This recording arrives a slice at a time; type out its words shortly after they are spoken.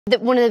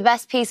One of the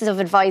best pieces of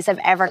advice I've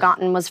ever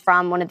gotten was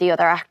from one of the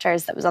other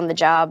actors that was on the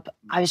job.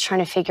 I was trying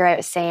to figure out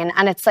a saying,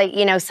 and it's like,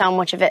 you know, so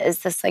much of it is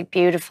this like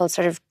beautiful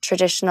sort of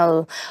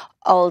traditional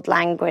old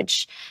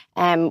language,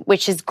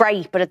 which is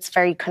great, but it's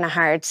very kind of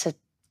hard to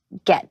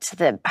get to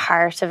the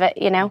heart of it,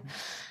 you know?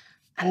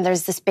 And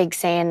there's this big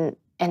saying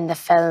in the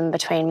film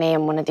between me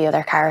and one of the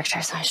other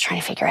characters, and I was trying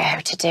to figure out how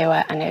to do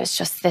it, and it was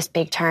just this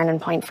big turning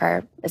point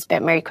for, it's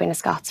about Mary Queen of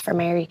Scots, for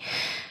Mary.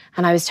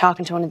 And I was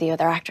talking to one of the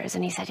other actors,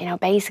 and he said, you know,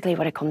 basically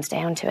what it comes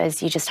down to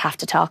is you just have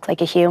to talk like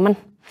a human.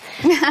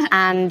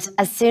 And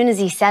as soon as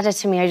he said it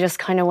to me, I just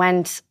kind of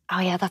went,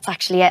 oh yeah, that's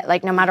actually it.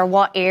 Like, no matter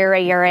what era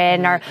you're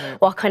in or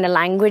what kind of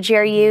language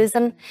you're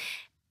using,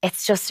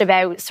 it's just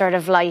about sort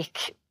of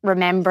like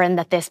remembering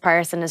that this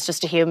person is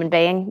just a human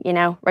being, you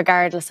know,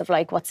 regardless of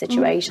like what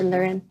situation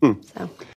they're in. So.